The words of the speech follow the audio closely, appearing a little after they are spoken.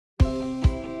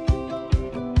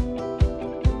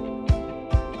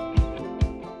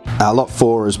Lot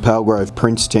 4 is Palgrove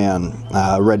Princeton,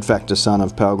 red factor son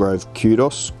of Palgrove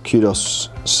Kudos. Kudos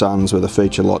sons were the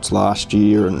feature lots last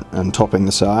year and topping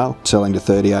the sale, selling to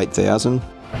 38,000.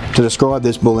 To describe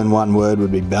this bull in one word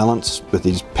would be balance, with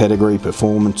his pedigree,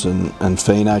 performance and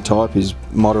phenotype. He's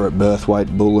moderate birth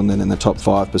weight bull, and then in the top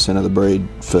 5% of the breed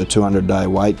for 200-day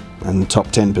weight, and top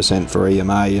 10% for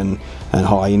EMA and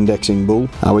high indexing bull.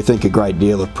 We think a great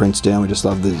deal of Princeton. We just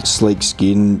love the sleek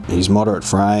skin, his moderate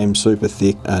frame, super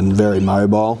thick and very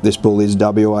mobile. This bull is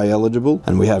WA eligible,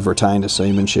 and we have retained a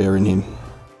semen share in him.